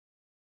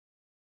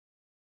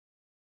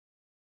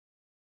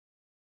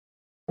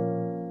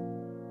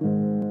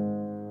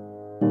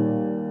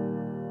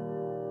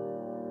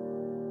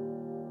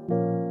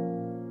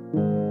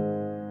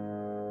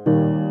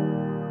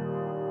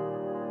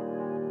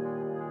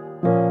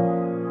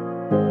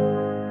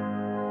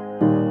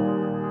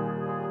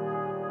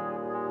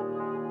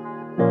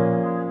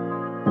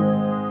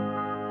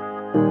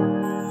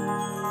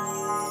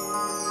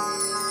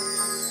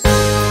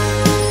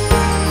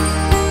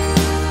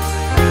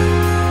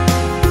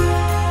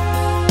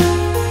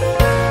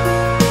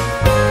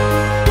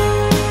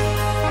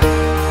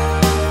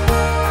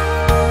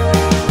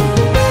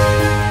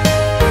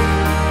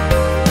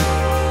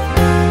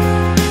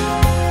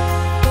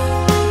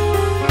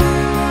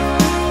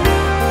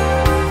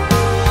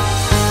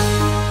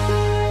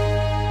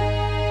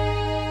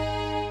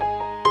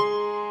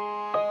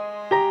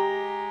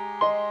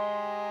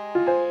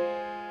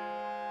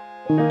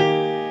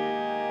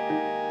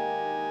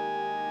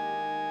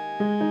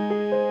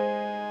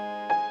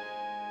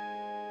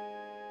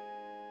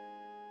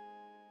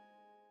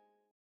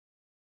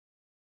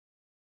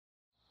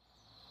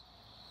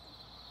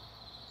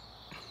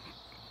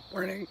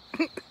morning.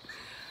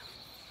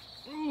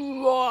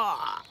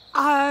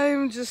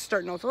 I'm just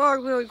starting off the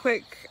vlog really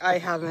quick. I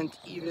haven't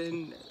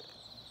even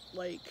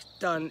like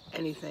done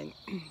anything.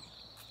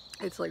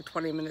 It's like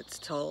 20 minutes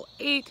till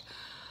 8.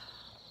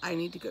 I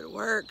need to go to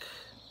work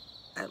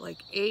at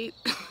like 8.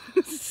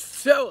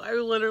 So I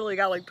literally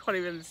got like 20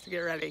 minutes to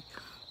get ready.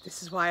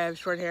 This is why I have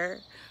short hair.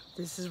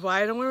 This is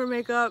why I don't wear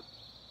makeup.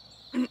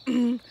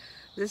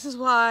 This is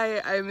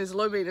why I'm as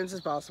low maintenance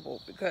as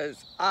possible,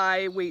 because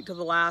I wait till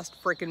the last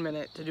freaking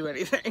minute to do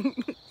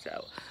anything.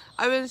 So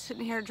I've been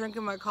sitting here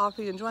drinking my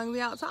coffee, enjoying the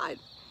outside.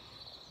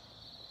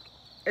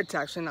 It's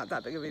actually not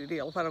that big of a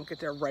deal if I don't get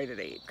there right at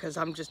 8, because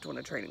I'm just doing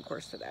a training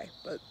course today.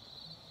 But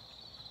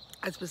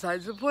that's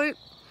besides the point.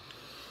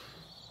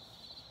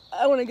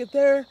 I want to get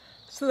there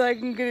so that I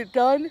can get it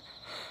done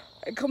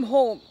and come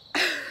home.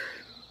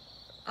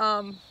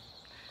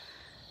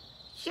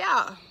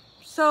 Yeah,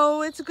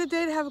 so it's a good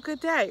day to have a good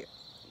day.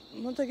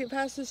 Once I get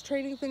past this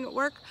training thing at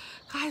work,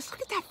 guys, look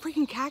at that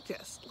freaking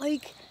cactus.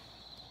 Like,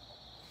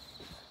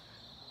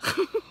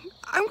 I'm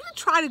gonna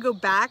try to go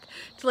back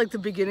to like the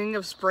beginning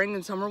of spring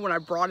and summer when I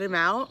brought him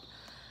out,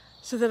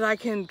 so that I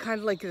can kind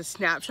of like get a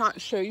snapshot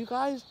and show you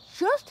guys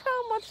just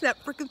how much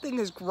that freaking thing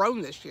has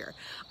grown this year.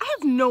 I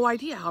have no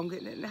idea how I'm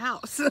getting it in the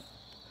house.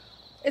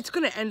 It's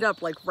gonna end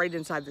up like right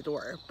inside the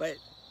door, but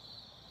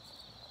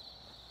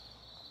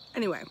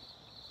anyway.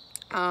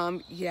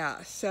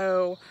 Yeah,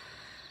 so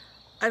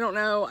I don't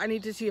know. I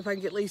need to see if I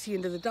can get Lacey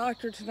into the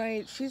doctor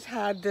tonight. She's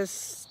had this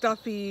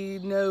stuffy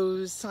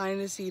nose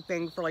sinusy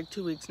thing for like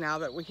 2 weeks now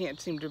that we can't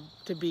seem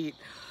to beat.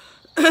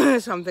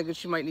 So I'm thinking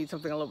she might need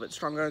something a little bit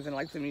stronger than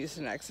like the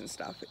Mucinex and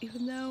stuff.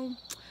 Even though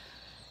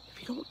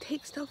if you don't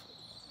take stuff,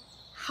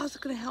 how's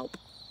it gonna help?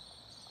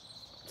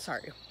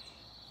 Sorry.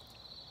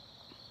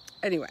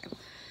 Anyway,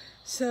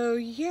 so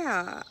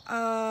yeah,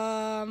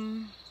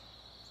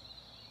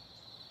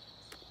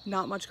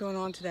 not much going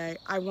on today.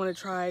 I want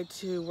to try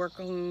to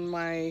work on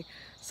my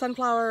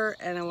sunflower,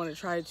 and I want to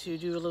try to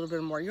do a little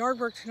bit more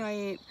yard work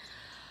tonight.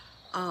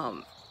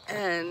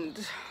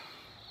 And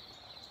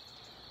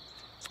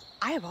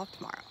I have off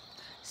tomorrow.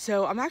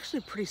 So I'm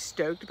actually pretty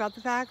stoked about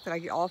the fact that I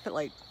get off at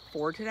like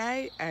 4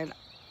 today and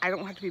I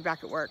don't have to be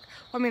back at work.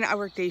 Well, I mean, I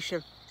work day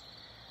shift.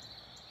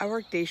 I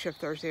work day shift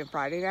Thursday and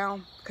Friday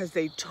now because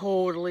they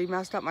totally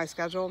messed up my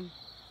schedule.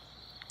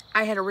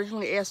 I had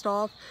originally asked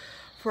off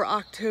for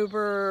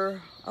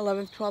October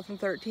 11th, 12th, and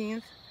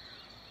 13th.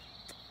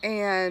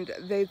 And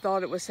they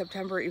thought it was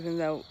September, even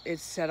though it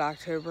said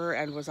October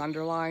and was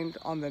underlined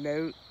on the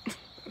note.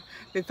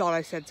 They thought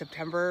I said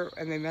September,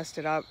 and they messed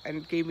it up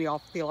and gave me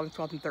off the 11th,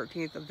 12th, and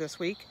 13th of this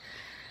week.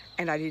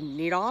 And I didn't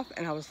need off.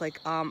 And I was like,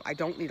 I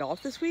don't need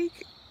off this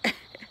week.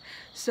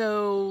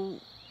 So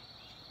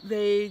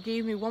they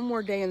gave me one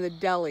more day in the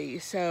deli.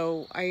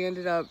 So I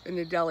ended up in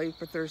the deli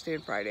for Thursday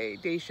and Friday,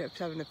 day shift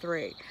 7 to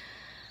 3.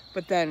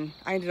 But then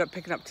I ended up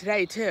picking up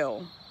today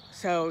too.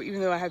 So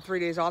even though I had 3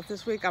 days off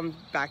this week, I'm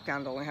back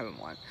down to only having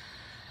 1.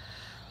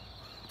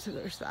 So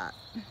there's that.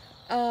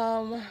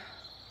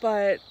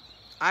 But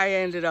I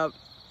ended up,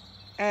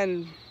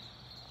 and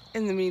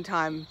in the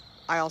meantime,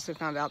 I also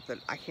found out that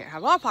I can't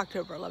have off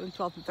October 11th,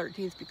 12th, and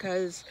 13th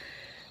because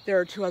there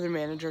are 2 other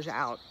managers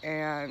out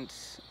and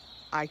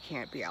I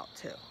can't be out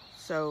too.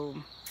 So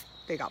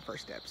they got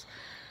first dibs.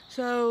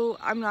 So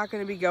I'm not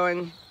going to be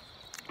going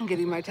and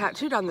getting my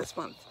tattoo done this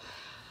month.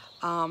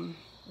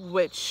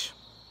 Which,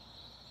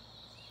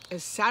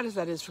 as sad as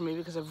that is for me,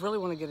 because I really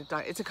want to get it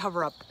done. It's a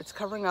cover up. It's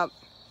covering up.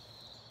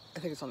 I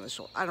think it's on this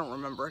shoulder. I don't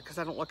remember because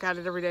I don't look at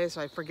it every day,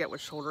 so I forget which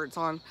shoulder it's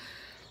on.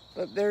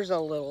 But there's a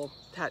little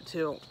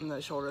tattoo on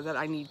the shoulder that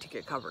I need to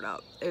get covered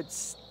up.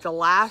 It's the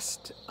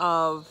last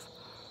of,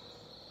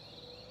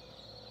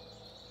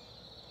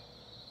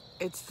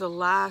 I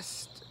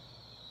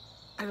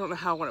don't know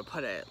how I want to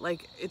put it.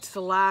 Like, it's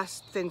the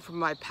last thing from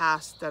my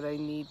past that I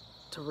need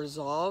to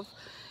resolve.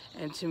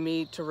 And to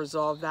me, to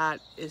resolve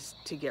that is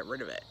to get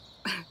rid of it.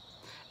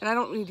 And I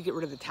don't need to get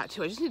rid of the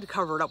tattoo. I just need to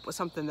cover it up with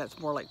something that's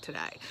more like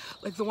today.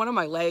 Like the one on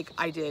my leg,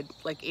 I did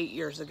like 8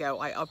 years ago.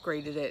 I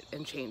upgraded it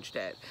and changed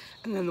it.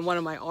 And then the one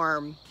on my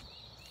arm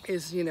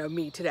is, you know,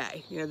 me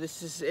today. You know,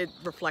 it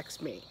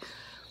reflects me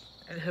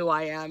and who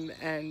I am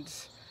and,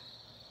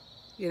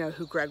 you know,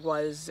 who Greg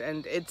was.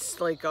 And it's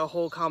like a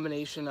whole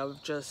combination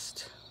of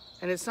just,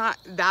 and it's not,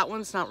 that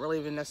one's not really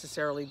even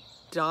necessarily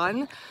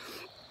done.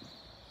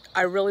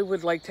 I really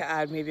would like to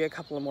add maybe a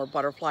couple of more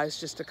butterflies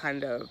just to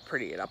kind of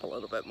pretty it up a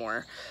little bit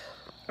more.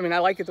 I mean, I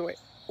like it the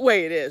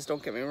way it is,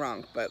 don't get me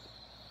wrong, but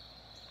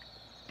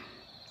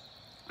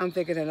I'm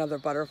thinking another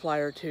butterfly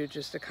or 2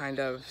 just to kind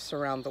of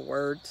surround the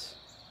words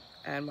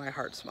and my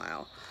heart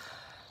smile.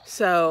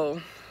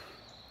 So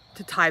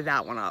to tie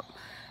that one up,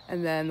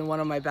 and then the one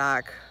on my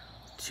back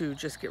to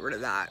just get rid of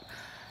that.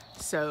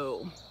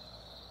 So,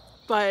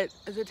 but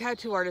the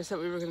tattoo artist that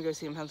we were gonna go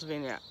see in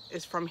Pennsylvania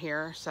is from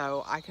here,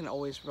 so I can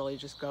always really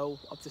just go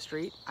up the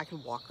street. I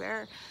can walk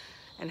there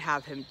and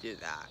have him do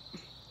that.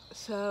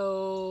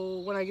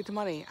 So when I get the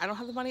money, I don't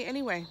have the money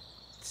anyway.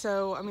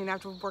 So, I mean,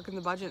 after working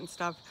the budget and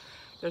stuff,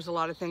 there's a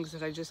lot of things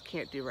that I just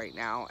can't do right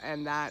now,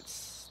 and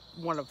that's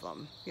one of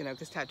them, you know,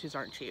 because tattoos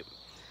aren't cheap.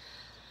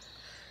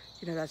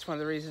 You know, that's one of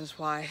the reasons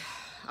why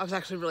I was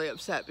actually really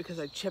upset, because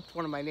I chipped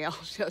one of my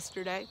nails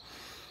yesterday.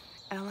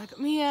 And I'm like,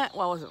 man,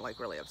 well, I wasn't like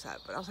really upset,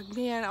 but I was like,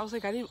 man, I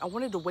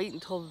wanted to wait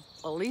until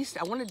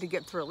I wanted to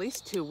get through at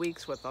least 2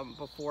 weeks with them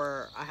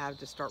before I had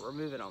to start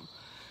removing them,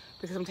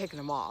 because I'm taking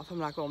them off. I'm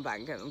not going back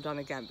and getting them done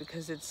again,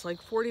 because it's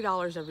like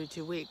 $40 every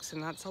 2 weeks,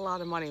 and that's a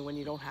lot of money when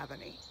you don't have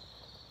any.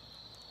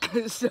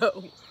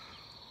 So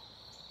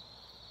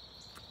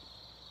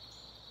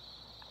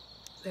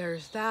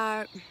there's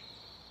that.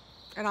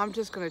 And I'm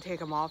just going to take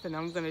them off, and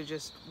I'm going to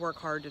just work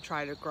hard to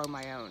try to grow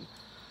my own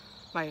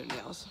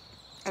nails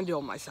and do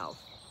them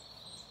myself,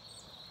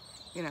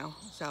 you know,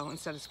 so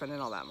instead of spending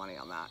all that money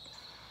on that.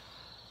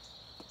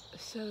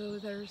 So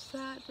there's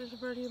that. There's a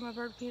birdie in my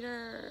bird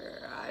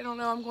feeder. I don't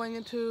know, I'm going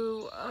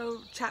into a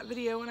chat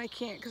video and I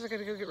can't because I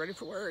gotta go get ready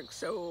for work,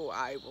 so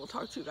I will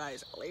talk to you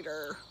guys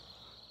later.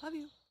 Love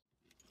you.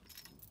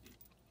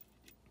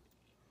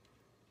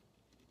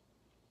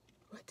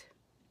 What?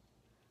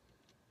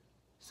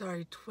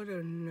 Sorry,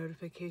 Twitter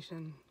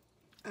notification.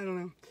 I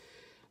don't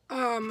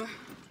know.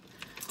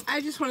 I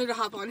just wanted to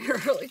hop on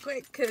here really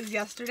quick because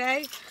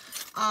yesterday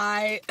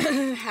I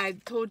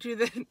had told you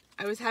that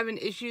I was having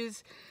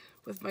issues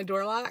with my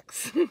door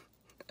locks.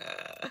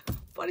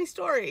 Funny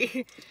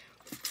story.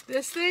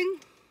 This thing,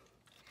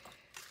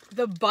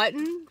 the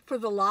button for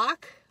the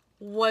lock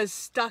was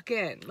stuck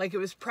in. Like, it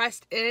was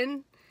pressed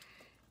in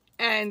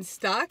and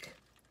stuck.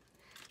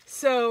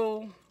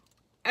 So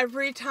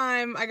every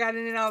time I got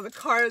in and out of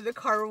the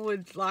car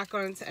would lock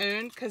on its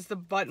own because the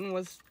button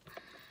was,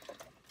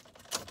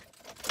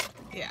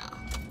 yeah.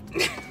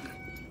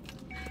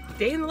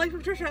 Day in the life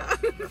of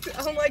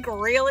Trisha. I'm like,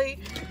 really?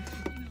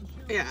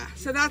 Yeah,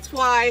 so that's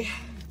why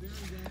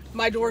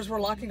my doors were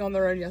locking on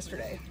their own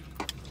yesterday.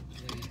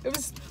 It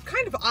was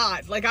kind of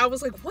odd. Like, I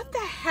was like, what the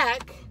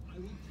heck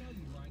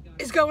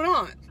is going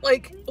on?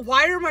 Like,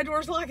 why are my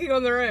doors locking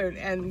on their own?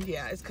 And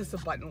yeah, it's because the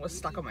button was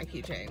stuck on my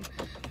keychain.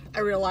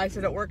 I realized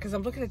it at work because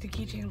I'm looking at the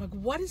keychain. I'm like,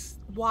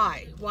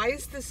 why? Why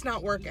is this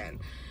not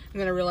working?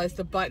 And then I realized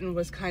the button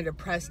was kind of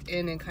pressed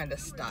in and kind of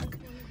stuck.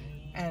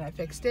 And I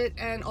fixed it,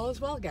 and all is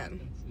well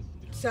again.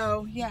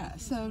 So yeah,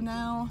 so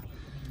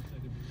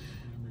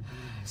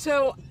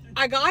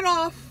I got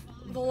off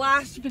the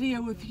last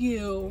video with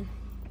you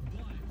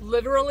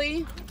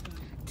literally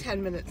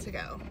 10 minutes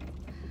ago,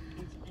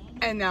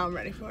 and now I'm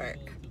ready for work.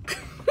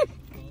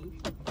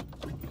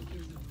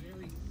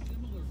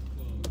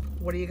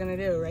 What are you gonna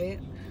do, right?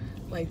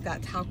 Like,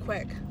 that's how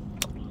quick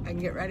I can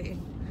get ready.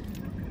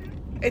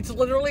 It's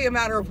literally a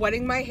matter of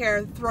wetting my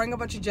hair, throwing a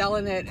bunch of gel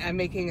in it, and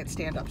making it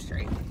stand up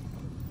straight.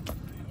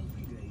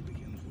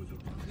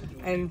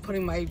 And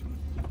putting my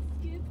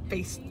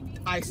face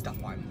eye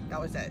stuff on.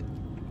 That was it.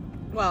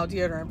 Well,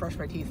 deodorant, brush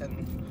my teeth,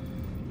 and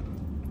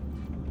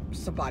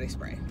some body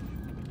spray.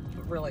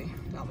 But really,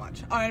 not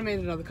much. Oh, I made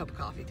another cup of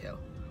coffee too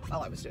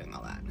while I was doing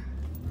all that.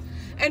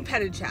 And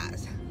petted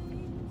Chaz.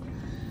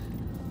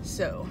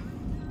 So,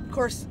 of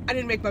course, I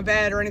didn't make my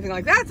bed or anything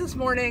like that this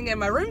morning, and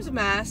my room's a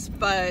mess,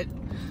 but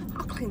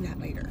I'll clean that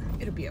later.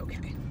 It'll be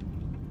okay.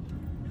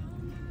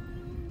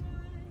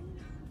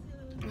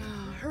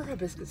 Her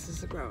hibiscus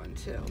is growing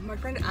too. My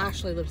friend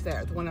Ashley lives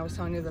there, the one I was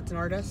telling you that's an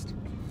artist.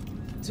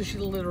 So she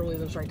literally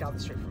lives right down the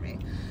street from me.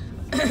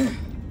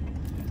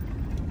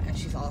 And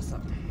she's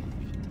awesome.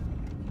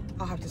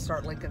 I'll have to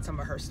start linking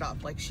some of her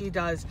stuff. Like, she's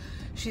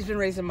been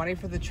raising money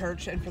for the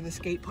church and for the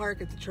skate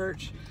park at the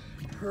church.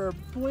 Her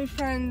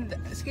boyfriend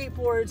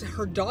skateboards,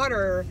 her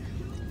daughter,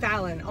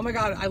 Fallon. Oh my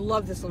God, I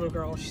love this little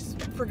girl. She's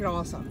freaking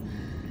awesome.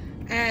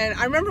 And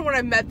I remember when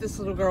I met this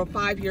little girl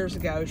 5 years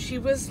ago, she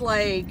was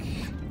like,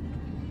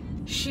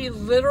 she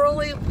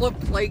literally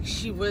looked like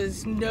she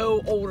was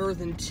no older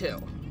than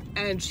 2.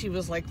 And she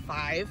was like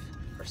 5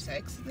 or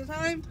 6 at the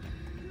time.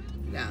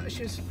 No,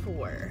 she was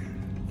 4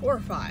 or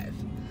 5.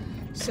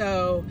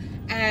 So,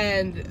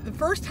 and the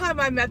first time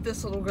I met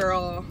this little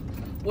girl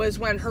was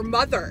when her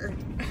mother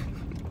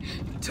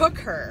took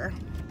her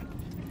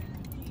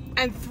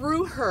and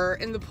threw her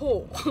in the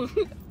pool.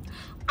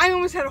 I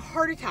almost had a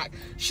heart attack.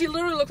 She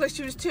literally looked like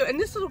she was 2. And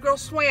this little girl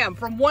swam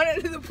from one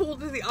end of the pool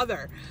to the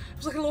other. It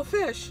was like a little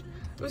fish.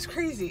 It was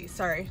crazy.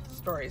 Sorry,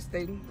 stories,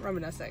 they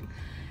reminiscing.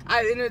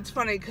 And it's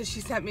funny because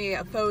she sent me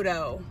a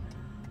photo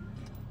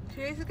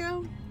 2 days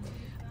ago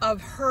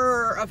of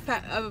her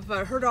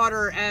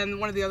daughter and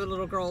one of the other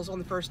little girls on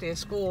the first day of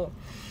school.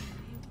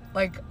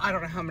 Like, I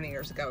don't know how many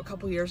years ago, a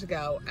couple years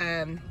ago.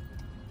 And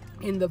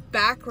in the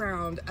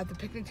background at the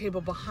picnic table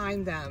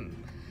behind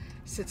them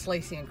sits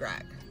Lacey and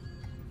Greg.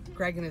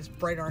 Greg in his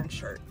bright orange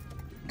shirt.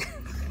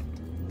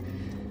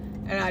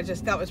 And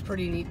that was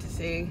pretty neat to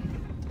see.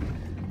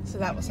 So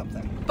that was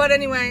something. But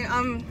anyway,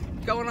 I'm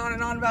going on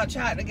and on about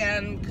chatting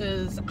again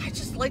because I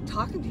just like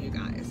talking to you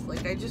guys.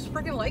 Like, I just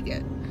freaking like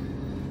it.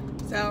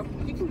 So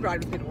you can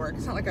ride with me to work.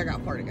 It's not like I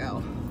got far to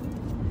go.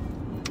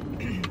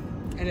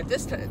 And at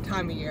this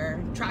time of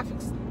year,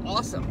 traffic's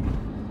awesome.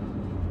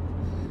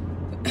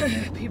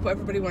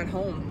 Everybody went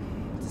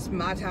home. This is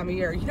my time of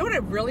year. You know what I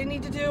really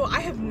need to do? I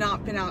have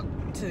not been out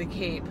to the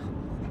Cape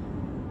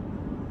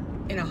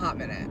in a hot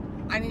minute.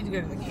 I need to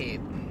go to the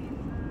Cape.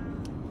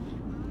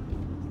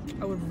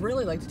 I would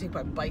really like to take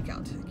my bike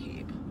out to the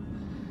Cape.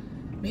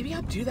 Maybe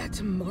I'll do that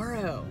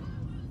tomorrow.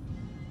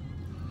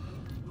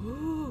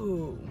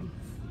 Ooh.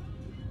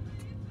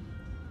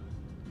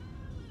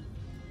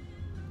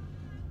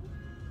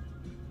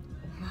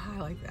 I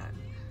like that.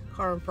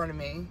 Car in front of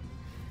me.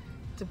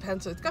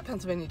 It's got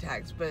Pennsylvania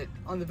tags, but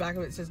on the back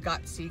of it says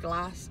got sea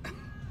glass.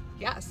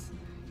 Yes.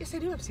 Yes, I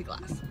do have sea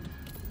glass.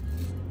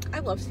 I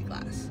love sea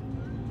glass.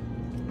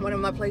 One of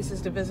my places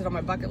to visit on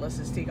my bucket list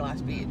is Sea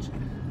Glass Beach,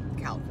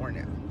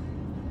 California.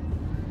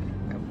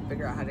 I'll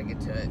figure out how to get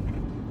to it.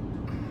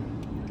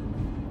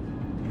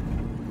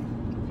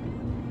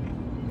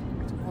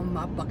 It's on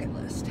my bucket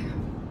list.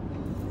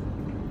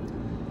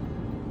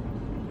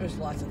 There's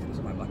lots of things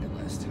on my bucket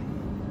list.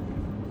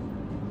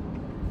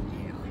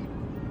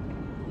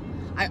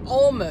 I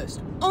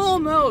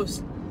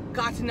almost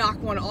got to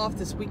knock one off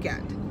this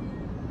weekend,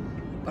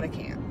 but I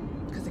can't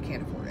because I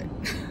can't afford it.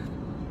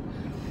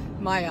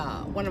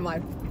 One of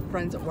my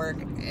friends at work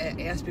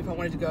asked me if I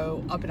wanted to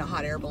go up in a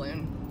hot air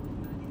balloon.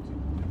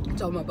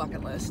 It's on my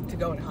bucket list to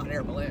go in a hot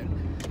air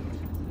balloon,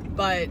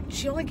 but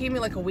she only gave me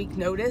like a week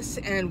notice,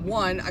 and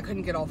one, I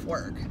couldn't get off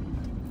work,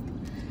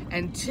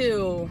 and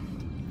two,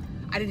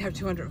 I didn't have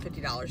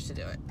 $250 to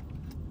do it.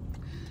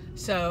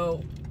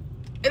 So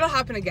it'll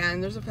happen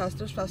again. There's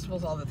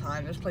festivals all the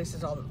time. There's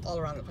places all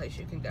around the place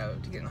you can go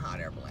to get in a hot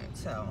air balloon.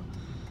 So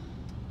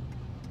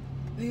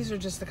these are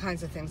just the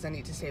kinds of things I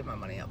need to save my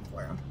money up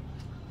for.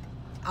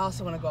 I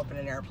also want to go up in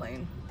an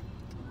airplane.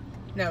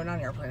 No, not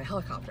an airplane, a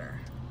helicopter.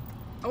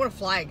 I want to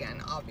fly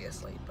again,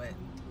 obviously, but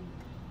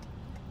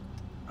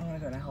I want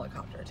to go in a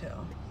helicopter too.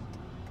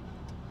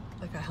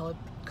 Like a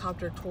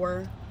helicopter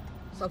tour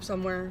up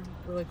somewhere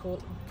really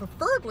cool.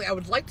 Preferably, I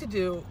would like to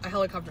do a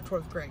helicopter tour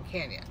of the Grand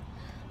Canyon.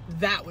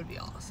 That would be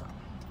awesome.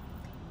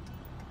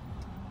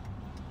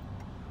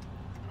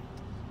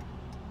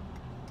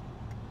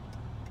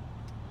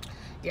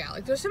 Yeah,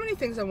 like there's so many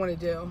things I want to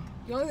do.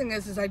 The only thing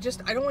is I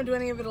don't want to do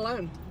any of it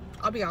alone.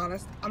 I'll be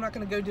honest. I'm not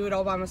going to go do it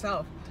all by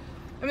myself.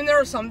 I mean, there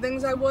are some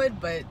things I would,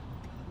 but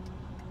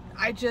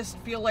I just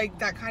feel like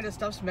that kind of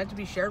stuff's meant to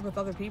be shared with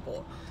other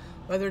people.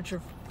 Whether it's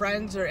your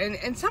friends or,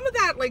 and some of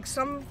that, like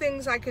some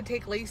things I could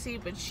take Lacey,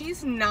 but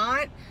she's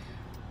not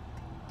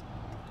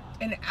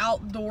an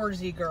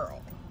outdoorsy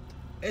girl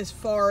as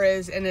far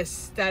as an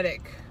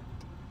aesthetic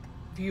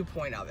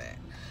viewpoint of it.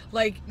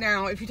 Like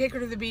now, if you take her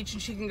to the beach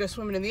and she can go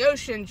swimming in the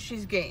ocean,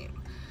 she's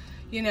game.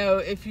 You know,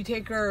 if you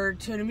take her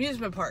to an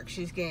amusement park,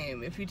 she's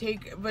game.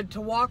 But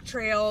to walk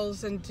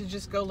trails and to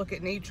just go look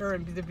at nature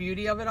and the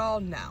beauty of it all,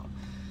 no.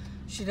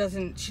 She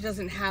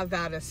doesn't have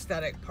that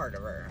aesthetic part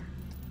of her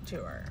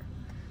to her.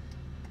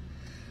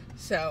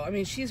 So, I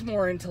mean, she's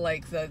more into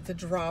like the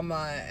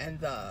drama and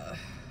the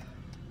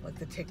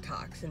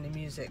TikToks and the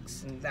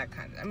musics and that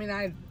kind of, I mean,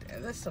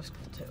 that stuff's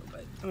cool too,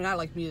 but I mean, I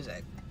like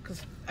music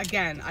because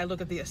again, I look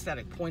at the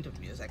aesthetic point of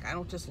music. I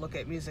don't just look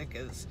at music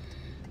as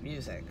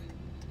music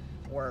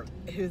or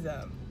who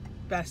the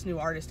best new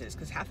artist is,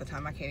 because half the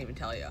time I can't even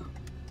tell you.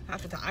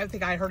 Half the time, I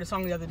think I heard a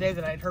song the other day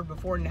that I'd heard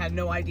before and had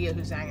no idea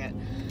who sang it.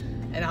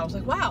 And I was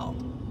like, wow,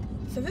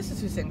 so this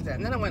is who sings it.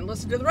 And then I went and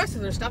listened to the rest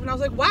of their stuff and I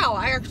was like, wow,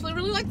 I actually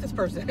really like this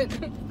person.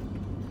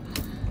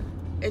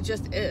 It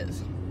just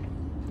is.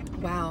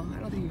 Wow, I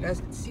don't think you guys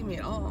can see me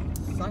at all.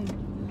 Sun.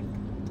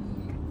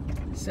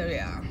 So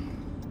yeah,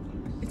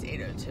 it's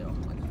 8:02.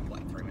 I'm like,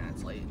 what, 3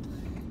 minutes late?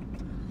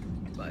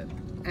 But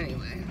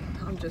anyway,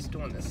 I'm just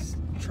doing this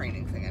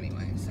training thing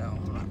anyway, so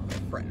I'm not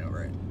really fretting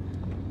over it.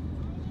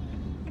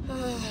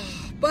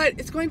 But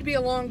it's going to be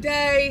a long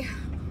day.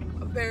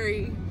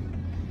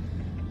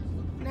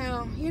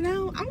 Now, you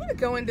know, I'm going to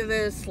go into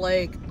this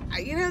like,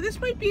 you know, this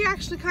might be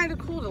actually kind of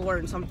cool to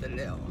learn something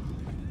new.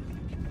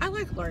 I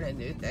like learning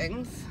new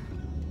things.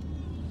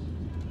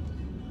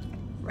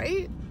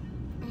 Right?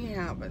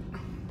 Yeah, but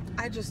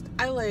I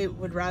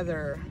would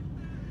rather,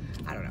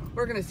 I don't know.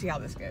 We're going to see how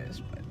this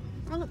goes. But,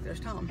 oh look, there's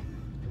Tom.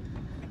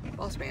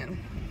 Boss man.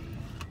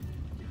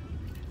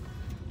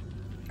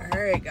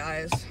 Alright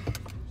guys.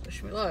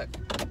 Wish me luck.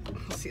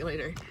 I'll see you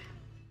later.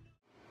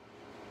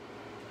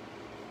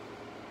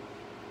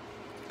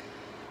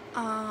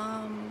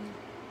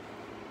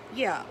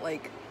 Yeah,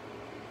 like,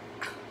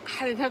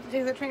 I didn't have to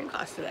take the training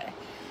class today.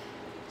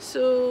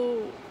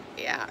 So,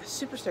 yeah,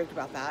 super stoked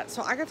about that.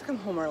 So I got to come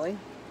home early.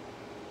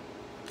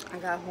 I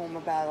got home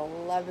about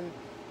 11,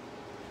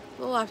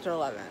 a little after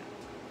 11.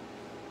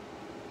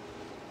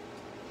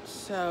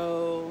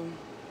 So,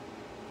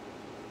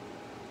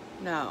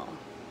 no,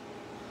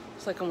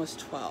 it's like almost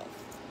 12.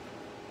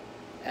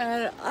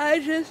 And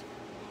I just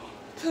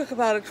took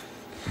about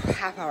a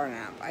half-hour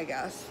nap, I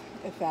guess,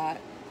 if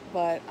that.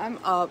 But I'm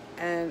up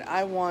and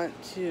I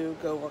want to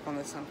go work on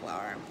the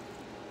sunflower.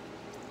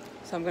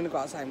 So I'm gonna go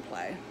outside and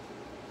play.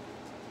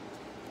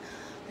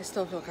 I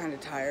still feel kind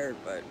of tired,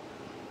 but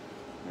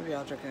maybe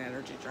I'll drink an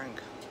energy drink.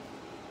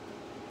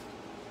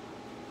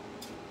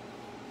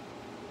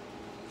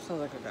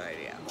 Sounds like a good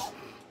idea.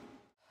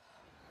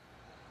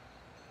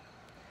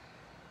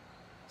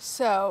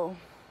 So,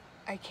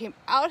 I came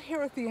out here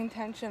with the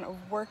intention of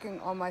working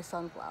on my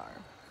sunflower.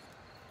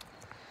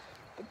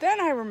 But then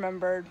I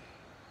remembered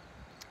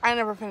I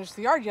never finished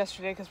the yard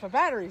yesterday because my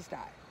batteries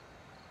died.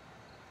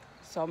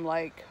 So I'm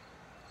like,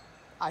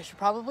 I should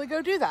probably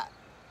go do that.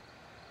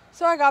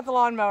 So I got the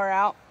lawnmower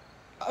out,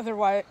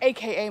 otherwise,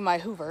 AKA my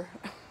Hoover,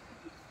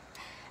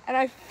 and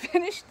I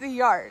finished the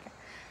yard.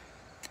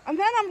 And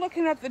then I'm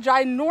looking at the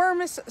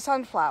ginormous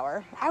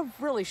sunflower. I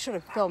really should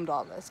have filmed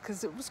all this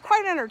because it was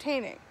quite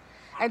entertaining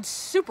and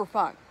super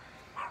fun.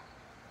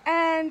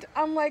 And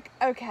I'm like,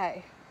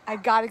 okay, I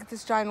gotta get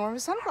this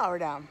ginormous sunflower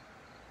down.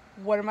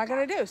 What am I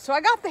gonna do? So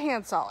I got the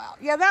handsaw out.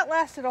 Yeah, that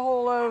lasted a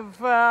whole of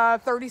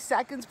 30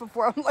 seconds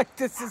before I'm like,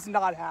 this is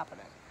not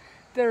happening.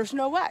 There's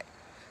no way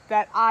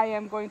that I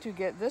am going to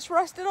get this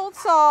rusted old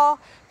saw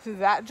through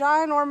that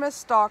ginormous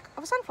stalk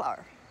of a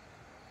sunflower.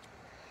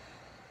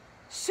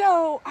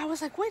 So I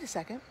was like, wait a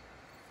second.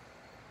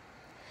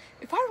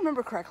 If I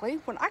remember correctly,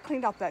 when I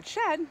cleaned out that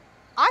shed,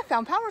 I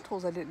found power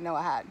tools I didn't know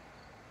I had.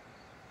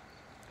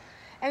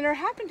 And there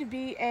happened to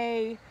be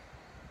a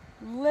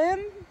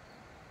limb,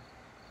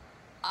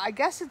 I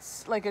guess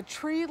it's like a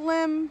tree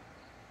limb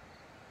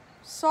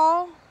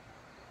saw,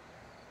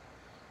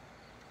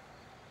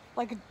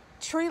 like a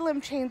tree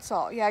limb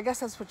chainsaw. Yeah, I guess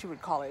that's what you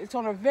would call it. It's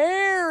on a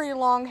very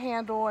long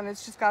handle and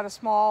it's just got a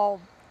small,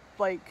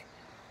 like,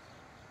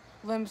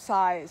 limb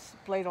size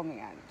blade on the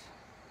end.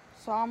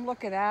 So I'm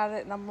looking at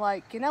it and I'm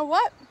like, you know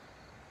what?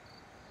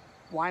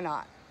 Why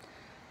not?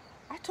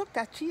 I took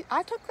that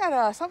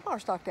sunflower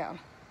stalk down.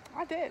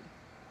 I did.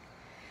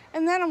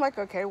 And then I'm like,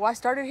 okay, well, I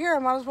started here. I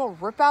might as well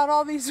rip out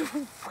all these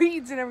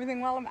weeds and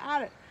everything while I'm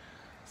at it.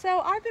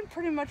 So I've been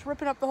pretty much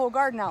ripping up the whole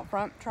garden out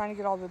front, trying to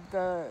get all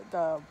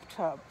the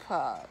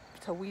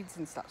weeds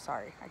and stuff.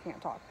 Sorry, I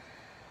can't talk.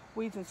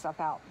 Weeds and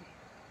stuff out.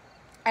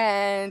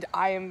 And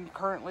I am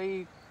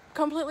currently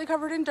completely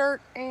covered in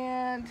dirt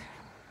and,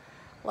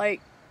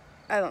 like,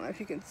 I don't know if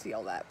you can see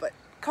all that, but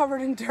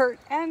covered in dirt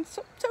and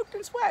soaked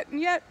in sweat. And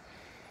yet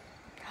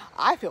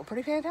I feel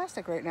pretty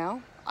fantastic right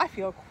now. I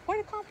feel quite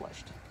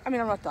accomplished. I mean,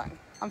 I'm not done.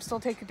 I'm still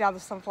taking down the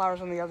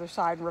sunflowers on the other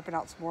side and ripping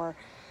out some more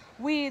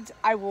weeds.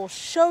 I will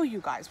show you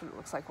guys what it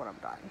looks like when I'm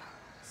done.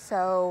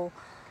 So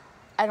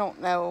I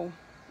don't know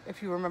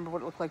if you remember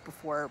what it looked like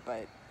before,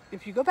 but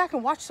if you go back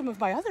and watch some of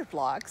my other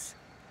vlogs,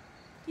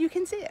 you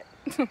can see it.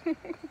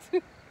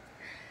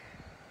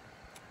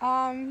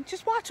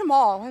 Just watch them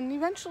all and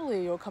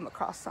eventually you'll come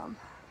across some.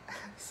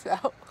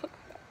 So,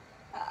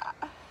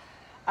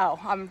 oh,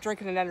 I'm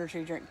drinking an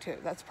energy drink too.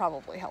 That's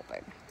probably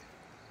helping.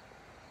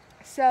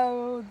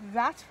 So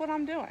that's what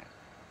I'm doing.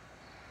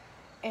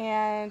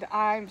 And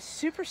I'm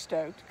super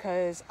stoked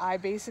because I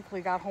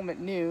basically got home at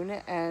noon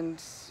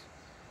and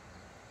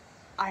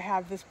I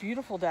have this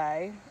beautiful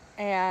day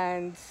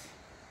and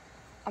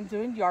I'm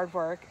doing yard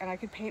work and I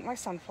could paint my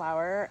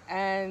sunflower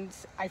and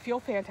I feel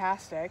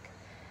fantastic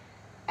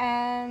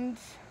and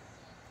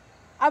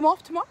I'm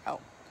off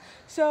tomorrow.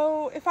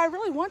 So if I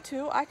really want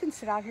to, I can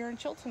sit out here and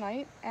chill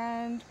tonight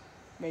and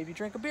maybe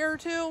drink a beer or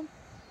two,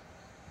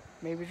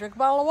 maybe drink a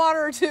bottle of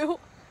water or two.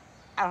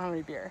 I don't have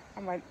any beer.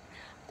 I might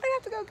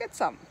have to go get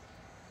some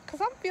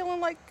because I'm feeling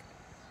like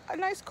a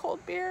nice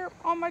cold beer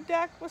on my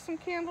deck with some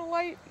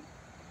candlelight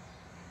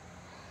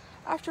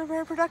after a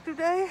very productive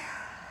day.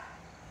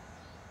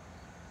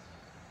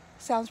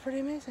 Sounds pretty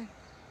amazing.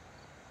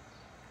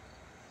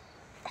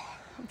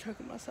 I'm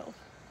choking myself.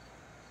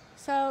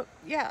 So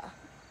yeah.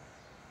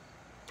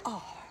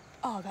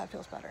 Oh, that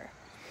feels better.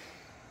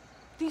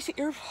 These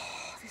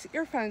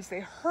earphones, they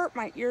hurt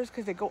my ears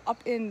because they go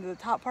up in the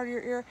top part of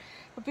your ear.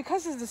 But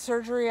because of the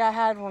surgery I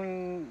had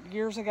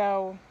years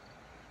ago,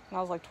 when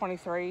I was like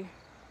 23,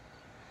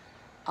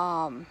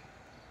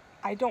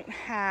 I don't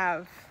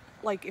have,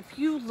 like, if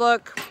you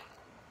look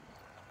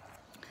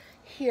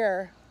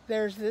here,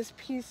 there's this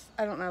piece,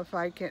 I don't know if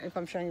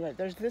I'm showing you right,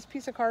 there's this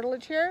piece of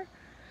cartilage here.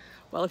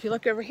 Well, if you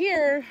look over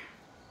here,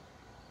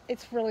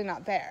 it's really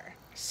not there.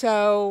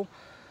 So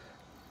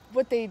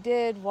what they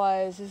did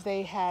is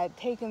they had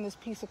taken this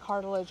piece of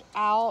cartilage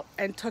out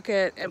and took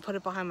it and put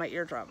it behind my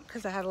eardrum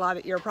because I had a lot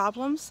of ear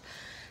problems.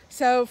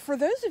 So for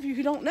those of you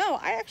who don't know,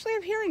 I actually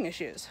have hearing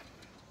issues.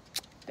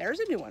 There's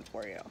a new one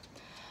for you.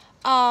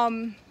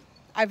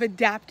 I've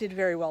adapted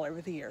very well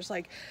over the years.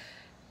 Like,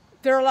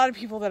 there are a lot of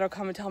people that'll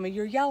come and tell me,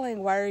 you're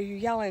yelling, why are you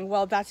yelling?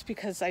 Well, that's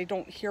because I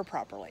don't hear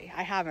properly.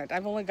 I haven't.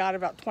 I've only got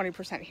about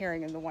 20%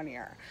 hearing in the one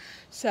ear.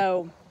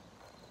 So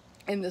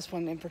in this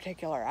one in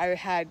particular, I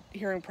had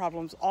hearing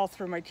problems all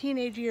through my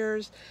teenage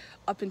years,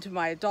 up into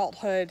my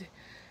adulthood.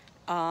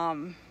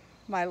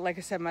 Like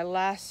I said, my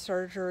last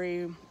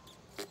surgery,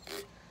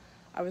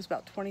 I was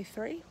about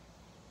 23.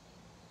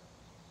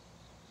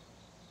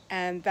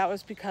 And that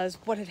was because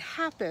what had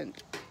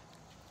happened,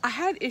 I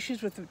had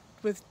issues with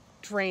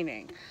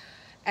draining,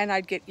 and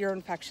I'd get ear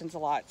infections a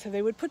lot. So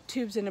they would put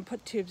tubes in and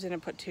put tubes in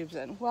and put tubes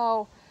in.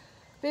 Well,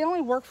 they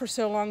only work for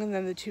so long and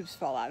then the tubes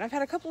fell out. I've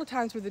had a couple of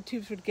times where the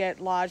tubes would get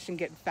lodged and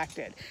get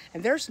infected.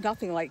 And there's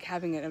nothing like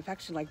having an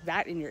infection like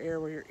that in your ear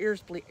where your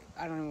ears bleed.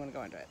 I don't even want to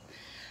go into it.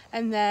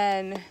 And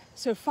then,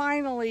 so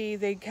finally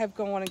they kept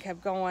going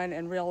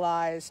and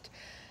realized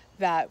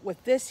that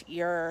with this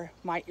ear,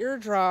 my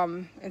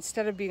eardrum,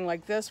 instead of being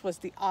like this, was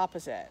the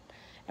opposite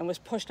and was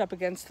pushed up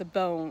against the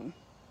bone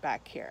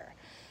back here.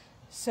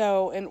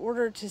 So in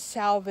order to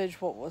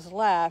salvage what was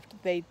left,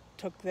 they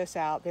took this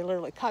out. They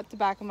literally cut the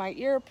back of my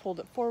ear, pulled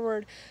it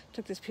forward,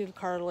 took this piece of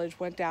cartilage,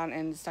 went down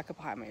and stuck it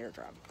behind my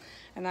eardrum.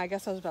 And I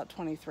guess I was about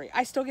 23.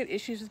 I still get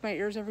issues with my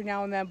ears every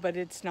now and then, but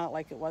it's not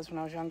like it was when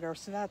I was younger,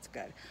 so that's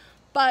good.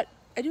 But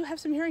I do have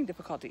some hearing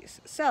difficulties.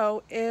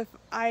 So if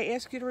I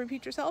ask you to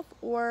repeat yourself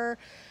or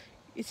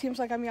it seems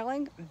like I'm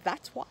yelling,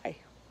 that's why.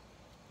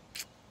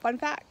 Fun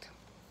fact.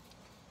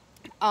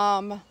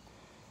 I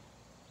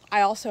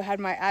also had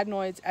my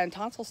adenoids and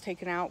tonsils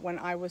taken out when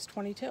I was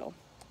 22.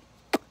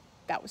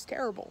 That was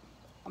terrible.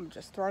 I'm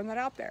just throwing that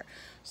out there.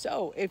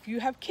 So if you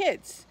have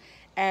kids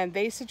and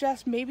they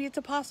suggest maybe it's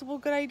a possible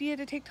good idea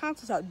to take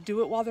tonsils out,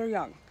 do it while they're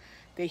young.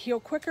 They heal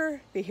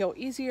quicker, they heal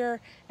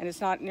easier, and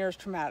it's not near as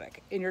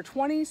traumatic. In your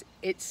 20s,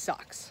 it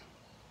sucks.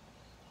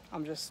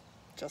 I'm just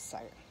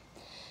saying.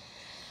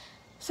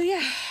 So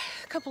yeah,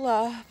 a couple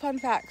of fun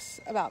facts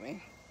about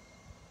me.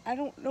 I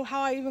don't know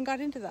how I even got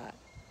into that.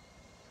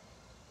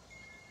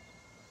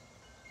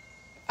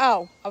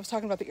 Oh, I was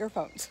talking about the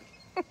earphones.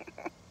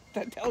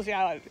 That tells you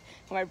how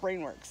my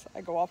brain works.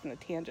 I go off on a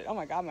tangent. Oh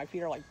my God, my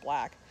feet are like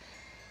black.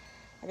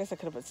 I guess I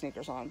could have put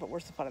sneakers on, but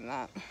where's the fun in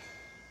that?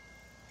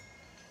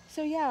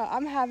 So yeah,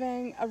 I'm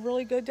having a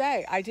really good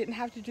day. I didn't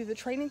have to do the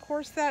training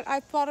course that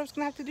I thought I was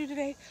gonna have to do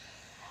today.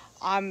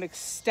 I'm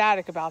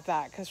ecstatic about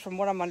that because from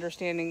what I'm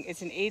understanding,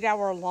 it's an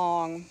 8-hour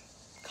long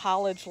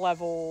college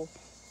level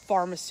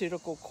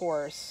pharmaceutical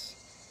course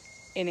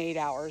in 8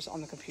 hours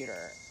on the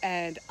computer.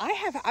 And I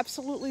have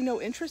absolutely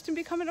no interest in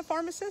becoming a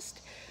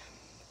pharmacist.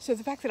 So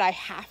the fact that I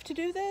have to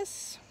do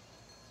this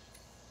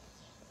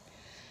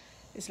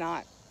is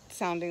not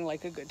sounding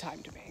like a good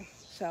time to me.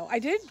 So I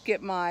did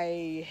get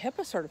my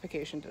HIPAA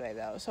certification today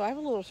though. So I have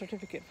a little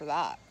certificate for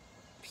that.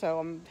 So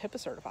I'm HIPAA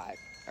certified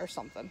or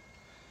something.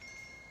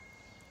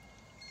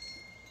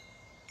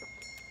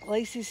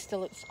 Lacey's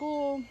still at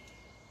school.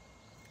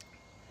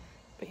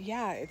 But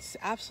yeah, it's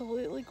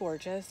absolutely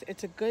gorgeous.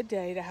 It's a good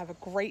day to have a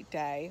great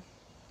day.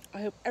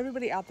 I hope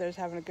everybody out there is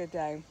having a good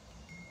day.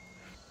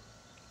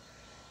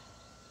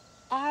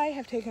 I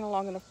have taken a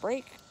long enough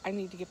break. I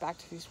need to get back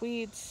to these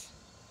weeds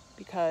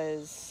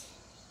because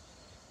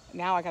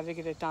now I got to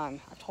get it done.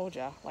 I've told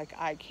you, like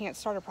I can't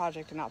start a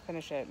project and not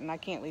finish it, and I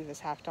can't leave this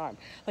half done.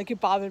 Like it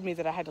bothered me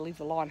that I had to leave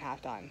the lawn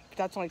half done, but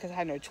that's only because I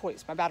had no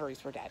choice. My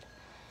batteries were dead.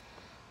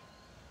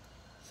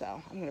 So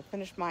I'm going to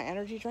finish my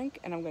energy drink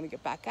and I'm going to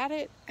get back at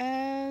it.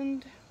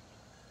 And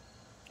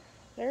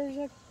there's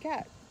a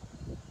cat.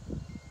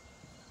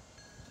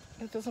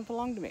 It doesn't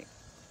belong to me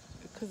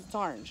because it's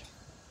orange.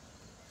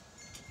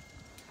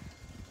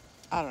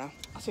 I don't know.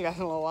 I'll see you guys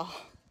in a little while.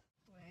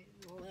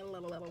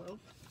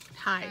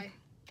 Hi.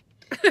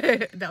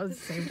 That was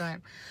the same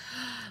time.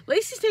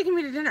 Lacey's taking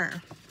me to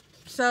dinner.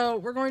 So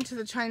we're going to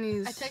the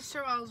Chinese. I texted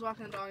her while I was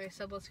walking the dog. I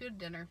said, let's go to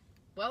dinner.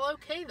 Well,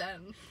 okay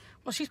then.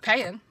 Well, she's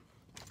paying.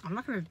 I'm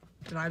not going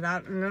to deny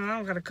that. No, I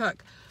don't got to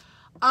cook.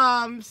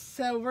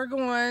 So we're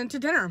going to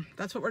dinner.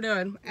 That's what we're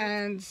doing.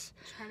 And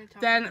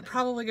then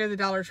probably go to the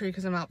Dollar Tree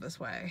because I'm out this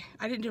way.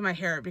 I didn't do my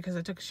hair because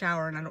I took a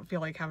shower and I don't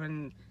feel like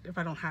having, if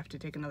I don't have to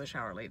take another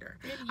shower later.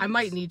 I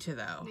might need to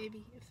though.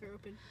 Maybe if they're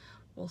open.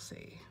 We'll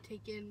see.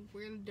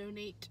 We're going to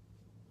donate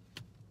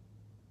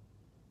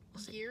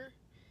gear.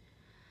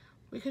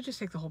 We could just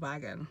take the whole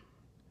bag in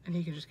and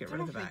he could just get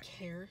rid of the bag. I don't think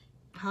they'll care.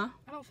 Huh?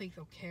 I don't think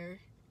they'll care.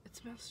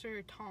 It's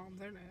Master Tom.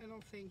 I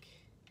don't think.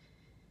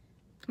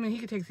 I mean, he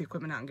could take the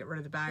equipment out and get rid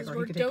of the bag, or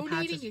he could take take the patches.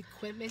 We're donating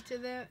equipment to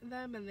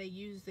them, and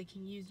they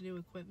can use new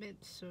equipment.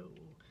 So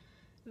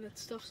that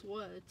stuff's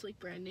what? It's like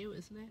brand new,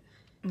 isn't it?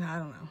 No, I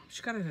don't know.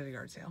 She got it at a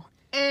yard sale.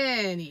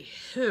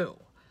 Anywho,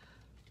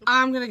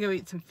 I'm gonna go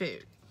eat some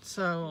food.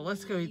 So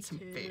let's go eat some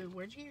food.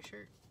 Where'd you get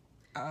your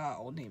shirt?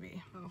 Old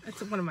Navy. Oh.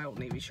 It's one of my Old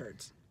Navy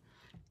shirts.